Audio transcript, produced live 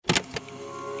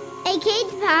A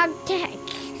kids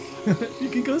podcast. You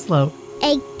can go slow.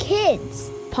 A kids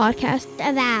podcast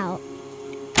about.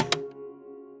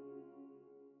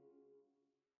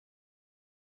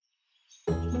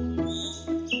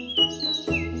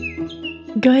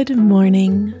 Good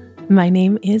morning. My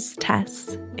name is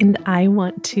Tess, and I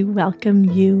want to welcome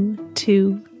you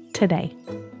to today.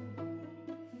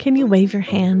 Can you wave your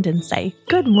hand and say,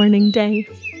 "Good morning, day"?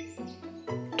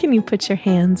 Can you put your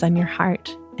hands on your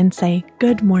heart and say,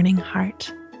 "Good morning,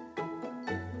 heart"?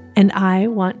 And I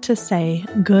want to say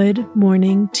good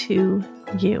morning to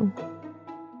you.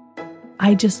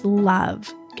 I just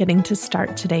love getting to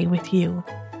start today with you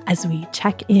as we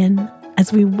check in,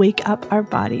 as we wake up our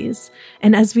bodies,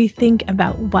 and as we think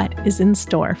about what is in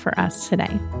store for us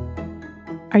today.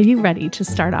 Are you ready to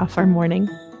start off our morning?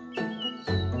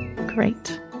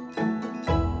 Great.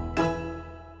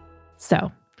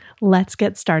 So, let's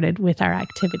get started with our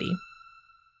activity.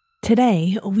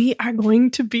 Today, we are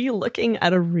going to be looking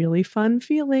at a really fun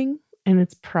feeling, and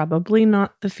it's probably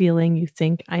not the feeling you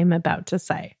think I'm about to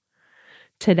say.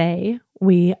 Today,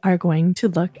 we are going to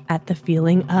look at the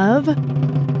feeling of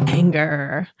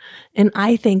anger. And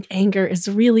I think anger is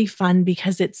really fun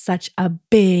because it's such a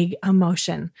big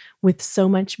emotion with so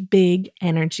much big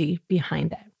energy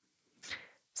behind it.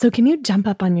 So can you jump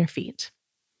up on your feet?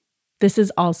 This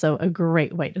is also a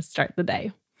great way to start the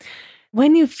day.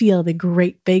 When you feel the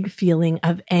great big feeling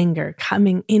of anger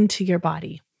coming into your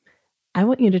body, I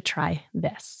want you to try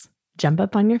this. Jump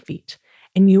up on your feet,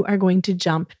 and you are going to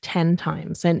jump 10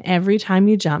 times. And every time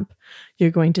you jump, you're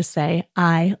going to say,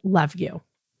 "I love you."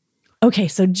 Okay,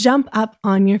 so jump up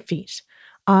on your feet.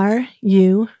 Are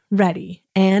you ready?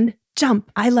 And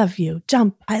jump, "I love you."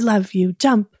 Jump, "I love you."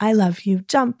 Jump, "I love you."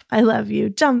 Jump, "I love you."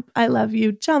 Jump, "I love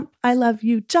you." Jump, "I love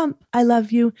you." Jump, "I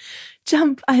love you."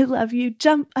 Jump, "I love you."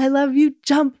 Jump, "I love you."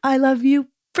 Jump, "I love you."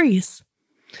 Freeze.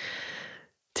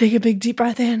 Take a big deep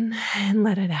breath in and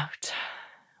let it out.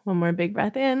 One more big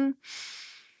breath in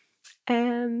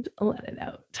and let it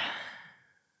out.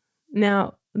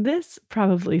 Now, this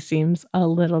probably seems a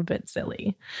little bit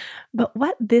silly, but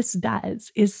what this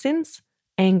does is, since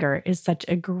anger is such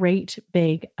a great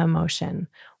big emotion,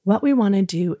 what we want to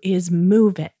do is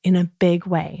move it in a big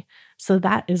way. So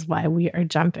that is why we are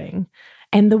jumping.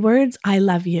 And the words "I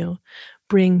love you"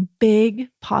 bring big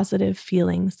positive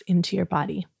feelings into your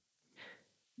body.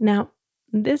 Now,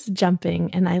 this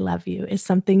jumping and "I love you" is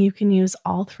something you can use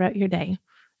all throughout your day.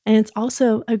 And it's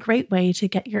also a great way to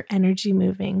get your energy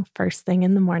moving first thing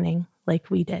in the morning, like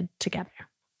we did together.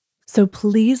 So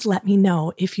please let me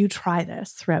know if you try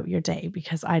this throughout your day,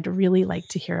 because I'd really like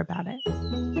to hear about it.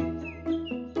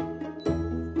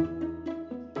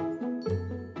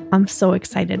 I'm so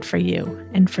excited for you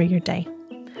and for your day.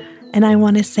 And I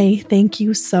want to say thank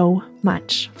you so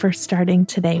much for starting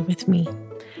today with me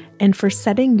and for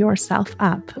setting yourself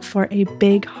up for a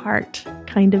big heart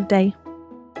kind of day.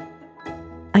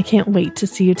 I can't wait to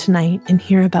see you tonight and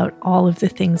hear about all of the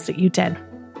things that you did.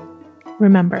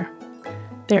 Remember,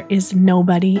 there is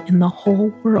nobody in the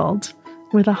whole world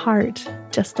with a heart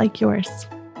just like yours.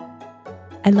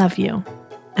 I love you,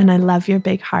 and I love your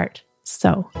big heart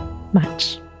so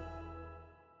much.